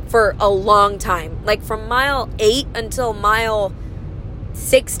 10:40s for a long time. Like from mile 8 until mile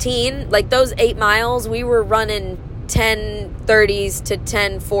 16, like those 8 miles, we were running 10:30s to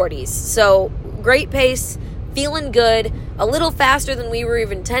 10:40s. So great pace, feeling good, a little faster than we were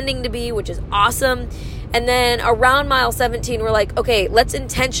even intending to be, which is awesome. And then around mile 17, we're like, okay, let's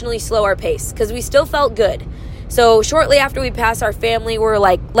intentionally slow our pace because we still felt good. So shortly after we passed our family, we're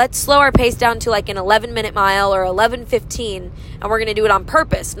like, let's slow our pace down to like an 11-minute mile or 11:15, and we're going to do it on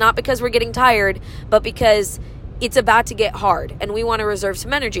purpose, not because we're getting tired, but because it's about to get hard and we want to reserve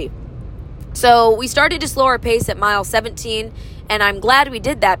some energy. So we started to slow our pace at mile 17, and I'm glad we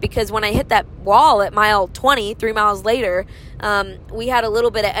did that because when I hit that wall at mile 20, 3 miles later, we had a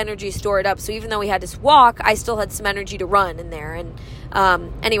little bit of energy stored up. So even though we had to walk, I still had some energy to run in there. And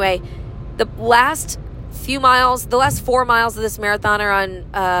anyway, the last 4 miles of this marathon are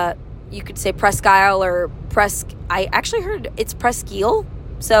on, you could say Presqu'Isle or I actually heard it's Presqu'Isle.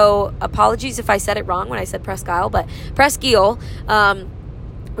 So apologies if I said it wrong when I said Presqu'Isle, but Presqu'Isle,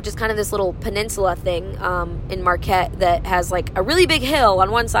 which is kind of this little peninsula thing in Marquette that has like a really big hill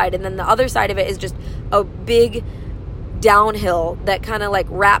on one side, and then the other side of it is just a big downhill that kind of like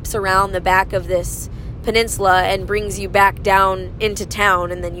wraps around the back of this peninsula and brings you back down into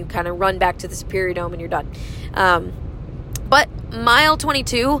town, and then you kind of run back to the Superior Dome and you're done. But mile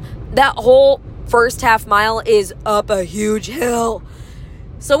 22, that whole first half mile is up a huge hill.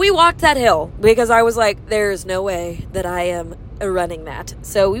 So we walked that hill because I was like, there's no way that I am running that.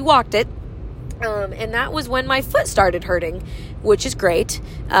 So we walked it. And that was when my foot started hurting, which is great.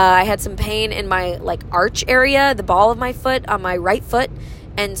 I had some pain in my like arch area, the ball of my foot on my right foot.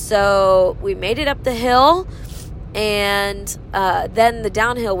 And so we made it up the hill, and then the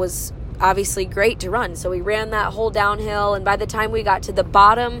downhill was obviously great to run. So we ran that whole downhill, and by the time we got to the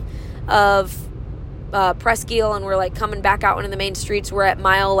bottom of Presqu'Isle and we're like coming back out into the main streets, we're at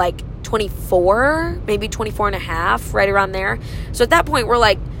mile like 24, maybe 24 and a half, right around there. So at that point, we're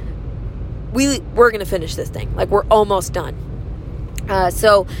like, we're going to finish this thing. Like, we're almost done.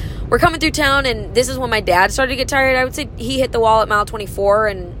 So we're coming through town, and this is when my dad started to get tired. I would say he hit the wall at mile 24,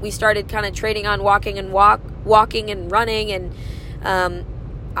 and we started kind of trading on walking and running. And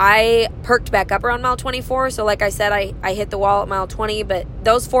I perked back up around mile 24. So like I said, I hit the wall at mile 20, but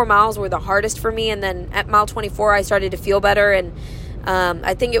those 4 miles were the hardest for me. And then at mile 24, I started to feel better. And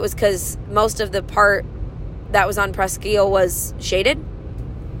I think it was because most of the part that was on Presqu'Isle was shaded.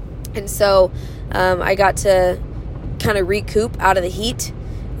 And so I got to kind of recoup out of the heat.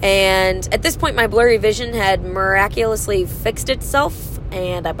 And at this point, my blurry vision had miraculously fixed itself.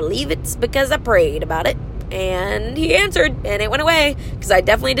 And I believe it's because I prayed about it. And he answered, and it went away because I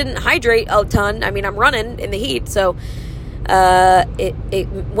definitely didn't hydrate a ton. I mean, I'm running in the heat. So it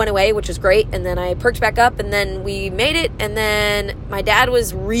went away, which was great. And then I perked back up, and then we made it. And then my dad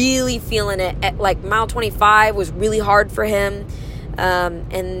was really feeling it at like mile 25 was really hard for him.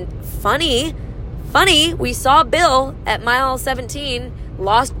 And funny, we saw Bill at mile 17,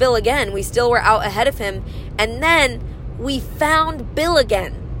 lost Bill again. We still were out ahead of him. And then we found Bill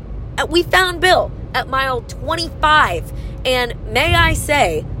again. We found Bill at mile 25. And may I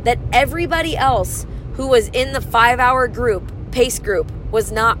say that everybody else who was in the 5-hour pace group,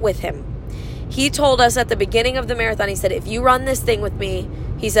 was not with him. He told us at the beginning of the marathon, he said, if you run this thing with me,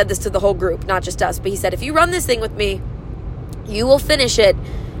 he said this to the whole group, not just us, but he said, if you run this thing with me, you will finish it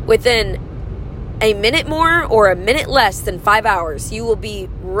within a minute more or a minute less than 5 hours. You will be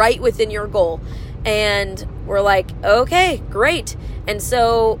right within your goal. And we're like, okay, great. And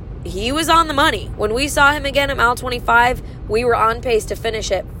so he was on the money. When we saw him again at mile 25, we were on pace to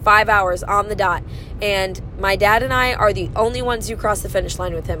finish it 5 hours on the dot. And my dad and I are the only ones who crossed the finish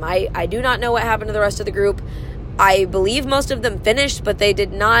line with him. I do not know what happened to the rest of the group. I believe most of them finished, but they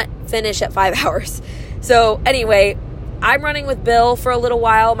did not finish at 5 hours. So anyway, I'm running with Bill for a little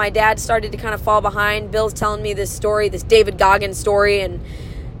while. My dad started to kind of fall behind. Bill's telling me this story, this David Goggins story, and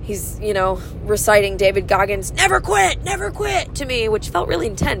he's, reciting David Goggins' never quit to me, which felt really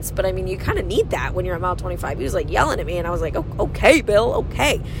intense. But I mean, you kind of need that when you're at mile 25. He was like yelling at me, and I was like, oh, okay, Bill,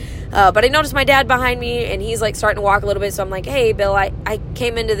 okay. But I noticed my dad behind me, and he's like starting to walk a little bit. So I'm like, hey, Bill, I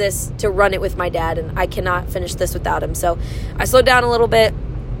came into this to run it with my dad, and I cannot finish this without him. So I slowed down a little bit.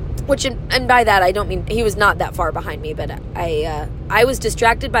 which, and by that I don't mean he was not that far behind me, but I was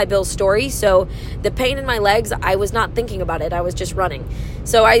distracted by Bill's story, so the pain in my legs, I was not thinking about it. I was just running.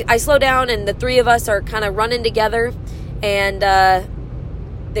 So I slow down, and the three of us are kind of running together, and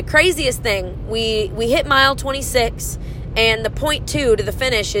the craziest thing, we hit mile 26, and the point 2 to the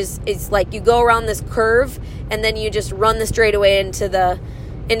finish is like you go around this curve, and then you just run the straightaway into the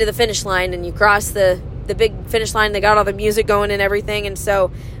finish line, and you cross the big finish line. They got all the music going and everything, and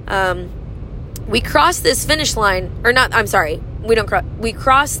so we cross this finish line, or not, I'm sorry, we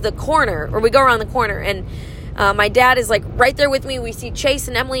cross the corner, or we go around the corner, and my dad is like right there with me. We see Chase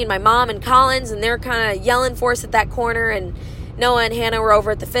and Emily and my mom and Collins, and they're kind of yelling for us at that corner, and Noah and Hannah were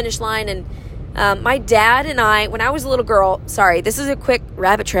over at the finish line, and my dad and I, when I was a little girl, sorry, this is a quick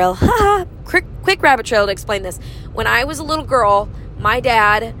rabbit trail, quick rabbit trail to explain this. When I was a little girl, my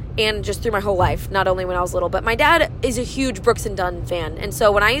dad, and just through my whole life, not only when I was little, but my dad is a huge Brooks and Dunn fan. And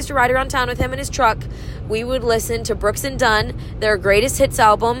so when I used to ride around town with him in his truck, we would listen to Brooks and Dunn, their greatest hits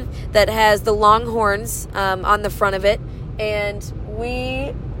album that has the Longhorns on the front of it. And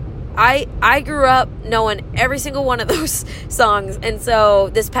I grew up knowing every single one of those songs. And so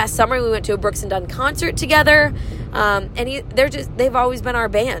this past summer we went to a Brooks and Dunn concert together. And they've always been our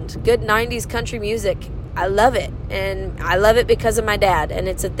band. Good 90s country music. I love it, and I love it because of my dad, and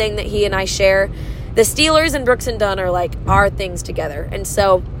it's a thing that he and I share. The Steelers and Brooks and Dunn are like our things together. And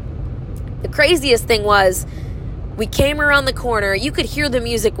so the craziest thing was, we came around the corner, you could hear the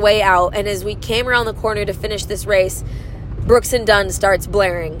music way out, and as we came around the corner to finish this race, Brooks and Dunn starts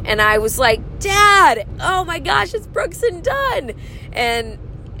blaring, and I was like, Dad, oh my gosh, it's Brooks and Dunn, and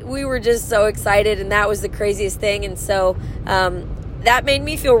we were just so excited, and that was the craziest thing. And so that made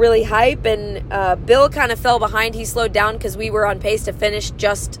me feel really hype, and Bill kind of fell behind. He slowed down because we were on pace to finish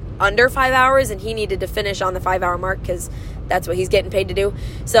just under 5 hours, and he needed to finish on the 5 hour mark because that's what he's getting paid to do.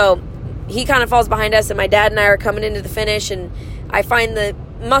 So he kind of falls behind us, and my dad and I are coming into the finish, and I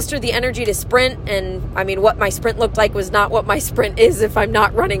muster the energy to sprint. And I mean, what my sprint looked like was not what my sprint is if I'm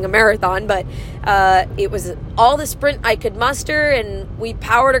not running a marathon, but it was all the sprint I could muster, and we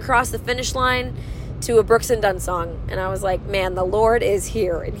powered across the finish line to a Brooks and Dunn song. And I was like, man, the Lord is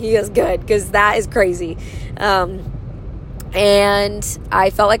here, and he is good, because that is crazy. And I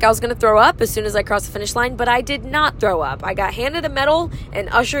felt like I was going to throw up as soon as I crossed the finish line, but I did not throw up. I got handed a medal and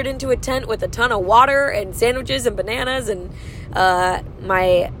ushered into a tent with a ton of water and sandwiches and bananas, and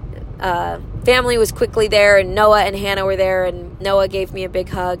my family was quickly there, and Noah and Hannah were there, and Noah gave me a big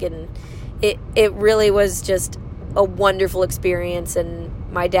hug, and it really was just a wonderful experience.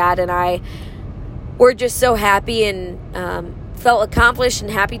 And my dad and I were just so happy, and felt accomplished and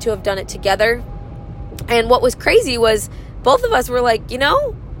happy to have done it together. And what was crazy was both of us were like,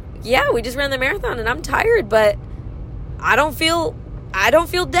 yeah, we just ran the marathon, and I'm tired, but I don't feel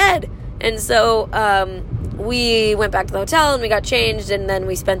dead. And so we went back to the hotel, and we got changed, and then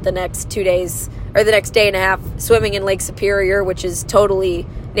we spent the next 2 days, or the next day and a half, swimming in Lake Superior, which is totally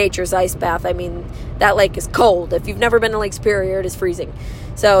nature's ice bath. I mean, that lake is cold. If you've never been to Lake Superior, it is freezing.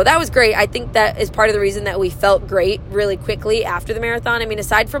 So that was great. I think that is part of the reason that we felt great really quickly after the marathon. I mean,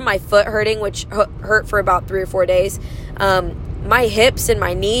 aside from my foot hurting, which hurt for about 3 or 4 days, my hips and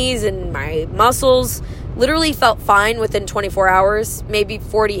my knees and my muscles literally felt fine within 24 hours, maybe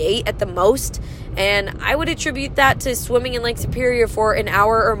 48 at the most. And I would attribute that to swimming in Lake Superior for an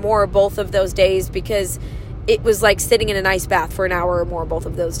hour or more both of those days, because it was like sitting in an ice bath for an hour or more both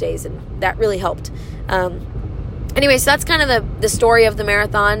of those days, and that really helped. Anyway, so that's kind of the story of the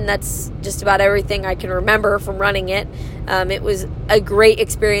marathon. That's just about everything I can remember from running it. It was a great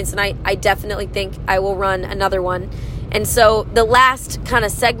experience, and I definitely think I will run another one. And so the last kind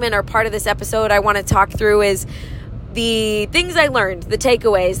of segment or part of this episode I want to talk through is the things I learned, the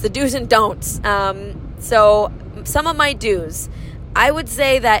takeaways, the do's and don'ts. So some of my do's. I would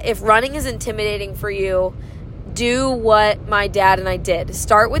say that if running is intimidating for you, do what my dad and I did.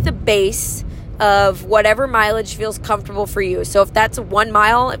 Start with a base of whatever mileage feels comfortable for you. So if that's 1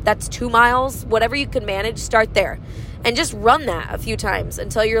 mile, if that's 2 miles, whatever you can manage, start there. And just run that a few times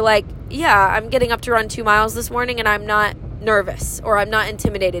until you're like, yeah, I'm getting up to run 2 miles this morning, and I'm not nervous or I'm not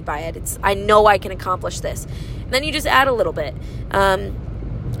intimidated by it. I know I can accomplish this. And then you just add a little bit. And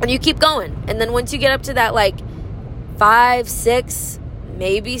you keep going. And then once you get up to that, like 5, 6,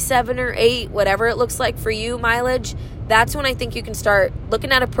 maybe 7 or 8, whatever it looks like for you, mileage, that's when I think you can start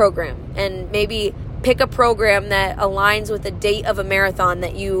looking at a program, and maybe pick a program that aligns with the date of a marathon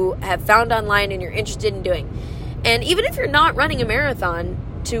that you have found online and you're interested in doing. And even if you're not running a marathon,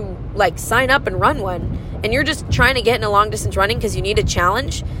 to like sign up and run one, and you're just trying to get in a long distance running because you need a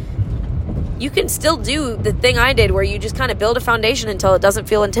challenge, you can still do the thing I did where you just kind of build a foundation until it doesn't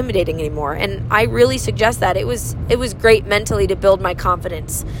feel intimidating anymore. And I really suggest that. It was great mentally to build my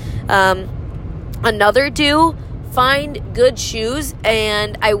confidence. Another do, find good shoes.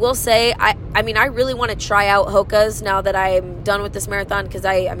 And I will say, I mean, I really want to try out Hoka's now that I'm done with this marathon, because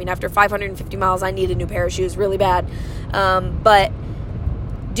I mean, after 550 miles, I need a new pair of shoes really bad. But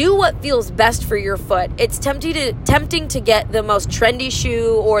do what feels best for your foot. It's tempting to get the most trendy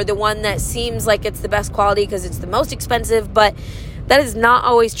shoe or the one that seems like it's the best quality because it's the most expensive, but that is not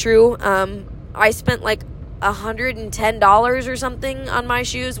always true. I spent like $110 or something on my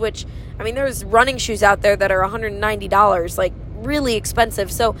shoes, which, I mean, there's running shoes out there that are $190, like really expensive.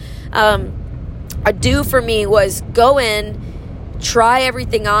 So a do for me was go in, try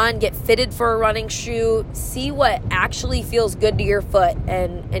everything on, get fitted for a running shoe, see what actually feels good to your foot,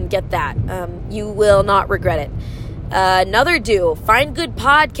 and get that. You will not regret it. Another do, find good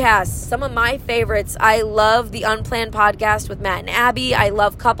podcasts. Some of my favorites, I love the Unplanned podcast with Matt and Abby. I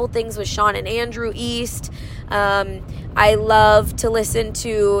love Couple Things with Sean and Andrew East. I love to listen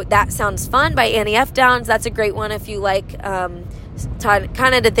to That Sounds Fun by Annie F. Downs. That's a great one if you like kind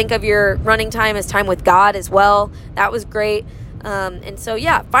of to think of your running time as time with God as well. That was great. And so,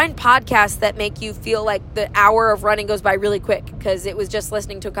 yeah, find podcasts that make you feel like the hour of running goes by really quick because it was just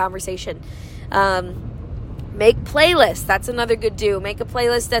listening to a conversation. Make playlists. That's another good do. Make a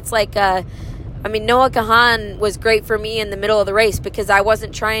playlist that's like, Noah Kahan was great for me in the middle of the race because I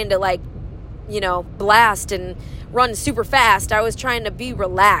wasn't trying to blast and run super fast. I was trying to be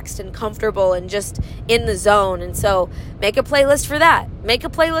relaxed and comfortable and just in the zone. And so make a playlist for that. Make a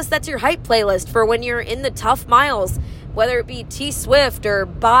playlist that's your hype playlist for when you're in the tough miles, whether it be T Swift or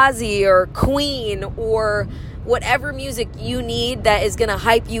Bozzy or Queen or whatever music you need that is going to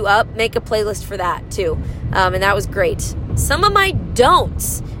hype you up. Make a playlist for that too. And that was great. Some of my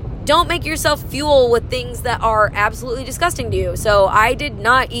don'ts. Don't make yourself fuel with things that are absolutely disgusting to you. So I did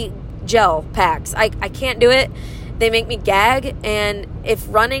not eat gel packs. I can't do it. They make me gag. And if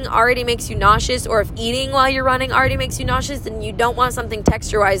running already makes you nauseous, or if eating while you're running already makes you nauseous, then you don't want something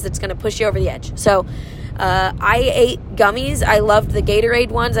texture-wise that's going to push you over the edge. So I ate gummies. I loved the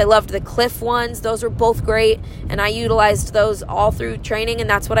Gatorade ones. I loved the Cliff ones. Those were both great. And I utilized those all through training. And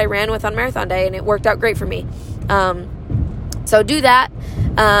that's what I ran with on marathon day. And it worked out great for me. So do that.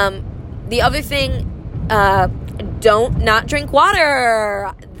 The other thing, don't not drink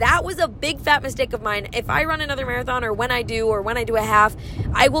water. That was a big fat mistake of mine. If I run another marathon or when I do a half,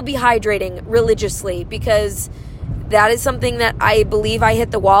 I will be hydrating religiously because that is something that I believe I hit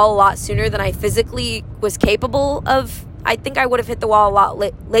the wall a lot sooner than I physically was capable of. I think I would have hit the wall a lot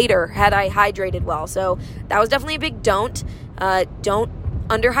later had I hydrated well. So that was definitely a big don't. Don't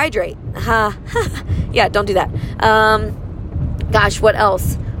underhydrate. Yeah, don't do that. Gosh, what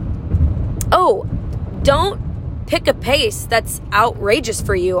else? Oh, don't pick a pace that's outrageous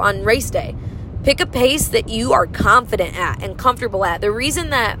for you on race day. Pick a pace that you are confident at and comfortable at. The reason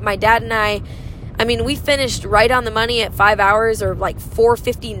that my dad and we finished right on the money at 5 hours or like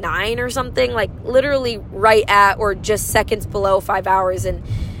 4:59 or something, like literally right at or just seconds below 5 hours. And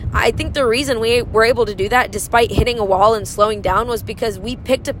I think the reason we were able to do that despite hitting a wall and slowing down was because we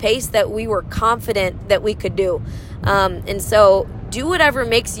picked a pace that we were confident that we could do. And so do whatever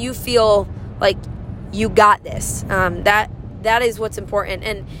makes you feel like you got this. That is what's important.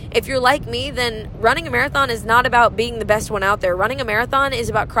 And if you're like me, then running a marathon is not about being the best one out there. Running a marathon is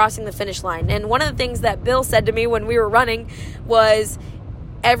about crossing the finish line. And one of the things that Bill said to me when we were running was,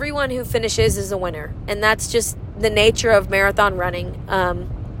 everyone who finishes is a winner. And that's just the nature of marathon running.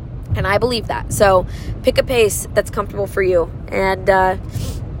 And I believe that. So pick a pace that's comfortable for you. And the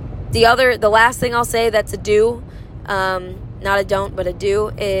last thing I'll say that's a do, not a don't, but a do,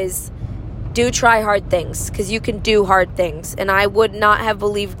 is do try hard things, because you can do hard things. And I would not have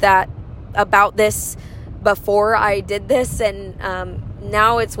believed that about this before I did this. And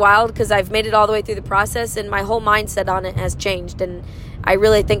now it's wild because I've made it all the way through the process and my whole mindset on it has changed. And I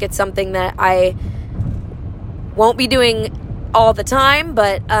really think it's something that I won't be doing all the time,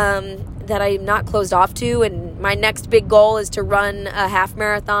 but that I'm not closed off to. And my next big goal is to run a half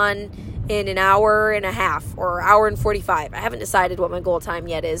marathon in an hour and a half or hour and 45. I haven't decided what my goal time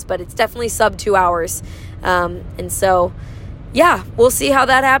yet is, but it's definitely sub 2 hours. And so, yeah, we'll see how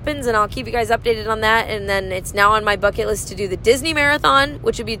that happens, and I'll keep you guys updated on that. And then it's now on my bucket list to do the Disney Marathon,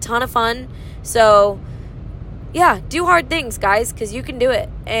 which would be a ton of fun. So, yeah, do hard things, guys, because you can do it.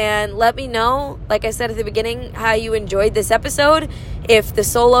 And let me know, like I said at the beginning, how you enjoyed this episode. If the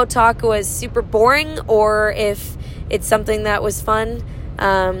solo talk was super boring or if it's something that was fun.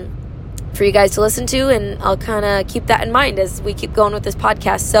 for you guys to listen to, and I'll kind of keep that in mind as we keep going with this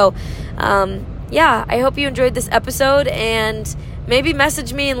podcast. So, yeah, I hope you enjoyed this episode, and maybe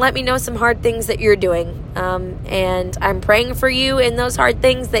message me and let me know some hard things that you're doing. And I'm praying for you in those hard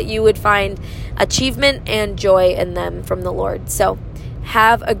things, that you would find achievement and joy in them from the Lord. So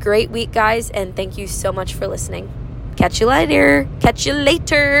have a great week, guys, and thank you so much for listening. Catch you later.